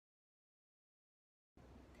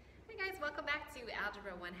welcome back to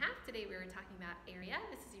Algebra 1/2. Today we were talking about area.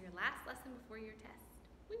 This is your last lesson before your test.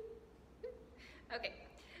 Woo, woo. Okay,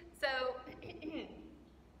 so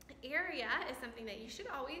area is something that you should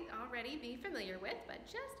already be familiar with, but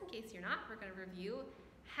just in case you're not, we're going to review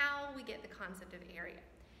how we get the concept of area.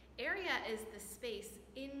 Area is the space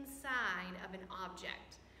inside of an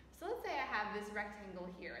object. So let's say I have this rectangle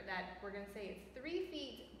here that we're going to say it's 3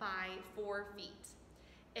 feet by 4 feet.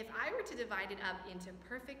 If I were to divide it up into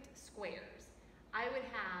perfect squares, I would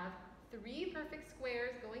have 3 perfect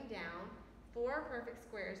squares going down, 4 perfect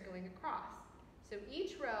squares going across. So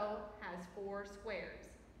each row has 4 squares,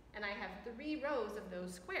 and I have 3 rows of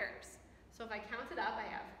those squares. So if I count it up, I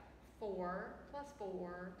have 4 plus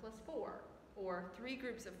 4 plus 4, or 3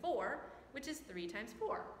 groups of 4, which is 3 times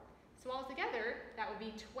 4. So altogether, that would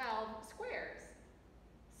be 12 squares.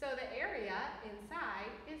 So the area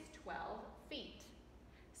inside is 12 feet.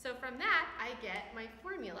 So from that, I get my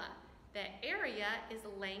formula. The area is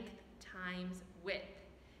length times width.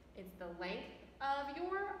 It's the length of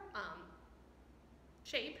your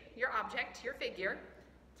shape, your object, your figure,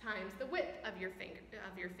 times the width of your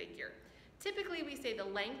figure. Typically, we say the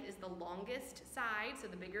length is the longest side, so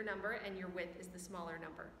the bigger number, and your width is the smaller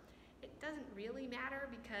number. It doesn't really matter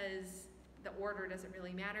because the order doesn't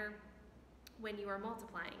really matter when you are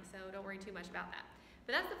multiplying, so don't worry too much about that.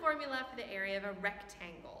 But that's the formula for the area of a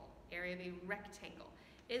rectangle. Area of a rectangle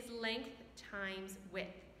is length times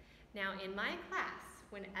width. Now in my class,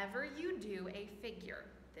 whenever you do a figure,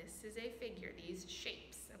 this is a figure, these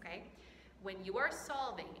shapes, okay? When you are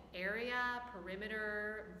solving area,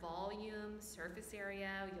 perimeter, volume, surface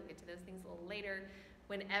area, you'll get to those things a little later.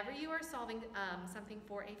 Whenever you are solving something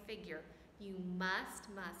for a figure, you must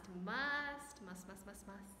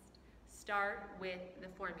start with the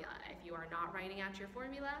formula. If you are not writing out your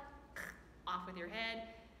formula, off with your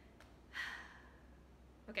head.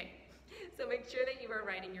 Okay, so make sure that you are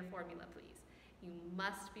writing your formula, please. You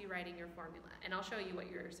must be writing your formula, and I'll show you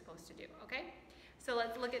what you're supposed to do, okay? So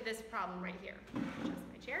let's look at this problem right here. Adjust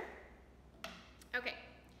my chair. Okay,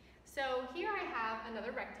 so here I have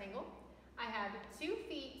another rectangle. I have 2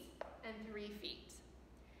 feet and 3 feet.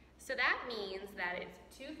 So that means that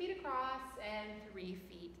it's 2 feet across and 3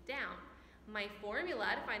 feet down. My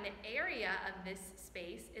formula to find the area of this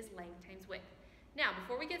space is length times width. Now,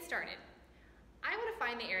 before we get started, I want to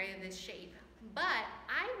find the area of this shape, but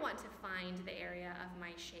I want to find the area of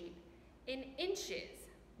my shape in inches,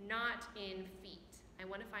 not in feet. I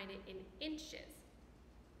want to find it in inches.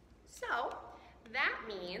 So that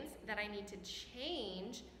means that I need to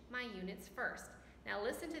change my units first. Now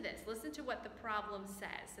listen to this. Listen to what the problem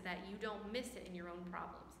says so that you don't miss it in your own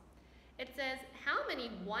problems. It says, how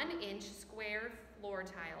many 1-inch square floor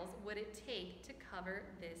tiles would it take to cover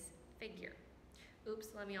this figure?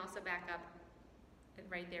 Oops, let me also back up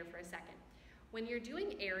right there for a second. When you're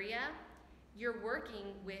doing area, you're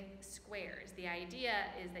working with squares. The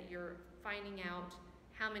idea is that you're finding out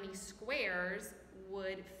how many squares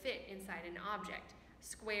would fit inside an object,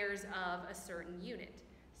 squares of a certain unit.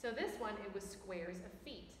 So this one, it was squares of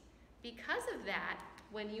feet. Because of that,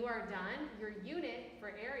 when you are done, your unit for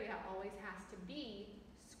area always has to be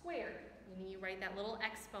squared, meaning you write that little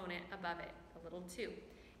exponent above it, a little 2.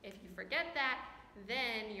 If you forget that,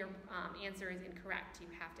 then your answer is incorrect. You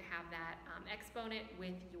have to have that exponent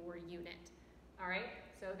with your unit. All right,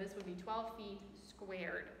 so this would be 12 feet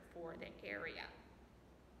squared for the area.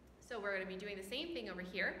 So we're going to be doing the same thing over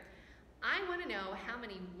here. I want to know how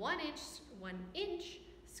many 1-inch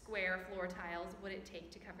square floor tiles would it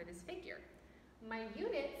take to cover this figure. My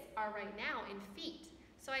units are right now in feet,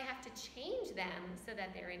 so I have to change them so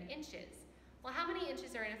that they're in inches. Well, how many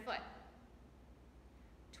inches are in a foot?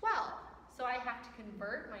 12. So I have to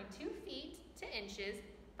convert my 2 feet to inches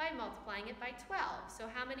by multiplying it by 12. So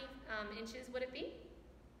how many inches would it be?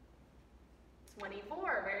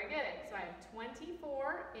 24, very good. So I have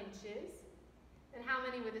 24 inches. And how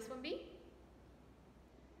many would this one be?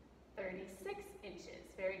 36 inches,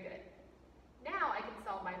 very good. Now I can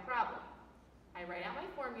solve my problem. I write out my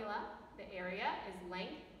formula. The area is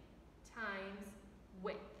length times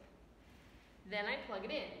width. Then I plug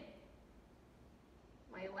it in.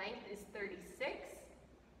 My length is 36,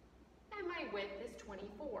 and my width is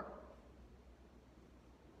 24.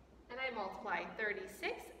 And I multiply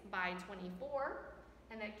 36 by 24,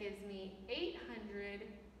 and that gives me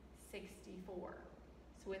 864.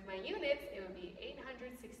 So with my units, it would be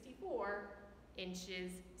 864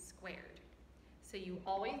 inches squared. So you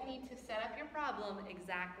always need to set up your problem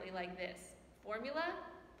exactly like this. Formula,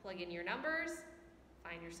 plug in your numbers,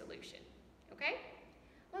 find your solution. Okay?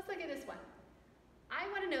 Let's look at this one. I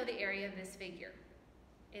want to know the area of this figure.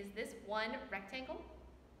 Is this one rectangle?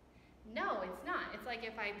 No, it's not. It's like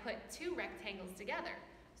if I put two rectangles together.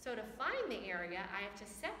 So to find the area, I have to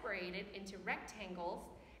separate it into rectangles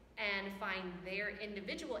and find their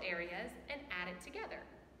individual areas and add it together.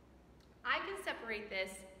 I can separate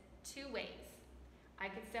this two ways. I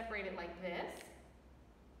could separate it like this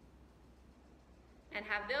and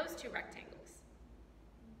have those two rectangles.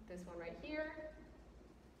 This one right here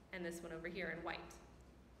and this one over here in white.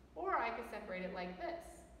 Or I could separate it like this.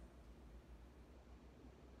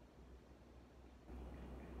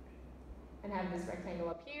 And have this rectangle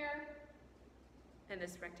up here and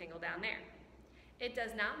this rectangle down there. It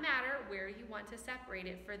does not matter where you want to separate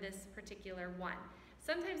it for this particular one.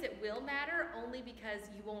 Sometimes it will matter only because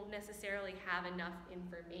you won't necessarily have enough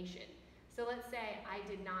information. So let's say I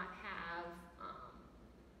did not have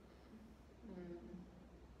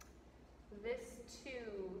this 2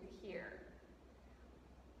 here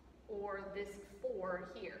or this 4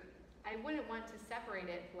 here. I wouldn't want to separate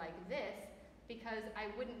it like this because I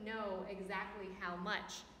wouldn't know exactly how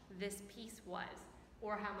much this piece was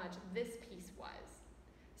or how much this piece was.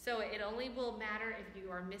 So it only will matter if you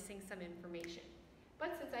are missing some information.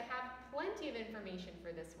 But since I have plenty of information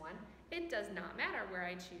for this one, it does not matter where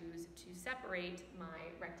I choose to separate my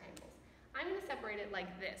rectangles. I'm going to separate it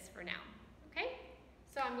like this for now, okay?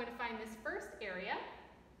 So I'm going to find this first area.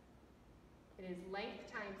 It is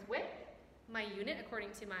length times width. My unit,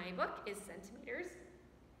 according to my book, is centimeters.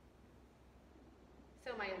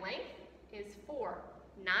 So my length is 4,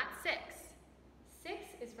 not 6. 6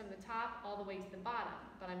 is from the top all the way to the bottom,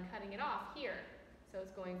 but I'm cutting it off here. So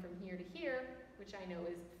it's going from here to here, which I know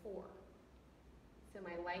is 4. So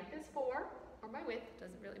my length is 4, or my width,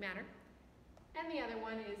 doesn't really matter. And the other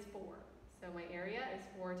one is 4. So my area is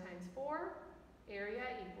 4 times 4. Area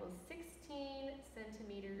equals 16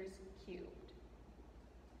 centimeters cubed.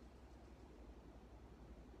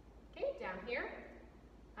 Okay, down here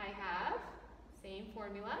I have same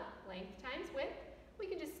formula, length times width. We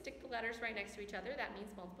can just stick the letters right next to each other. That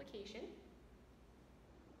means multiplication.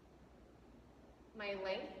 My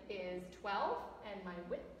length is 12 and my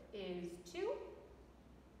width is 2.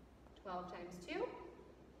 12 times 2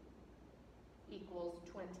 equals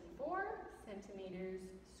 24 centimeters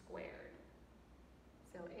squared.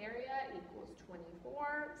 So area equals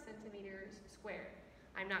 24 centimeters squared.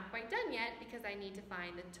 I'm not quite done yet because I need to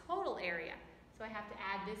find the total area. So I have to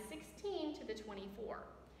add this 16 to the 24.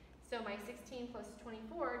 So my 16 plus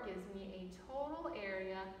 24 gives me a total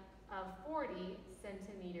area of 40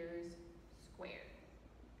 centimeters squared.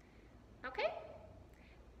 Okay?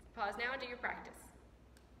 Pause now and do your practice.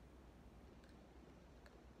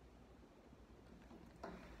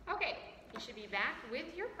 Okay, you should be back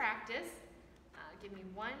with your practice. Give me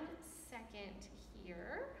 1 second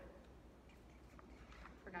here.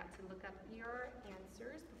 Forgot to look up your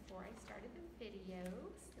answers before I started the video.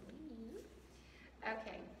 Silly me.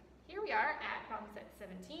 Okay, here we are at problem set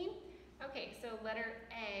 17. Okay, so letter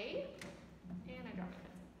A, and I dropped my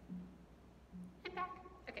pencil. I'm back.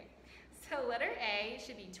 Okay, so letter A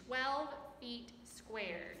should be 12 feet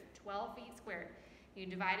squared. 12 feet squared. You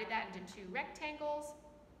divided that into 2 rectangles.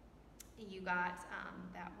 You got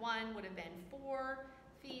that one would have been 4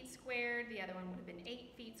 feet squared, the other one would have been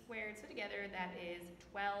 8 feet squared, so together that is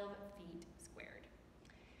 12 feet squared.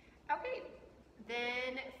 Okay,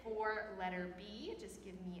 then for letter B, just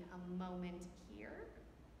give me a moment here.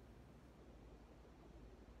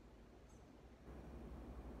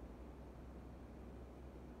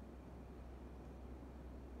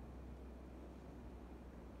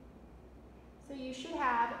 So you should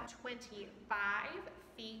have 25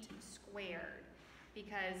 feet squared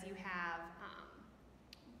because you have,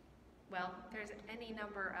 well, there's any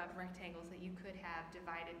number of rectangles that you could have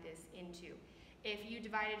divided this into. If you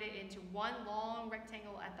divided it into one long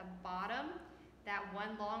rectangle at the bottom, that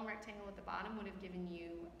one long rectangle at the bottom would have given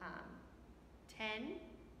you 10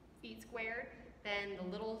 feet squared. Then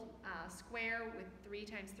the little square with 3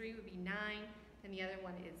 times 3 would be 9. Then the other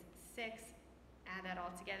one is 6. Add that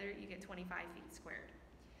all together, you get 25 feet squared.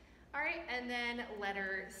 All right, and then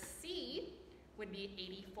letter C would be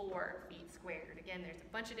 84 feet squared. Again, there's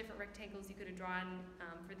a bunch of different rectangles you could have drawn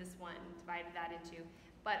for this one, divided that into,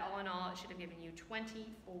 but all in all, it should have given you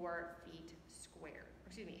 24 feet squared.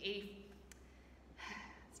 Excuse me, 80,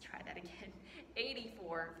 let's try that again,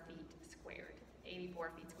 84 feet squared,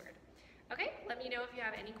 84 feet squared. Okay, let me know if you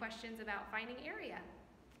have any questions about finding area.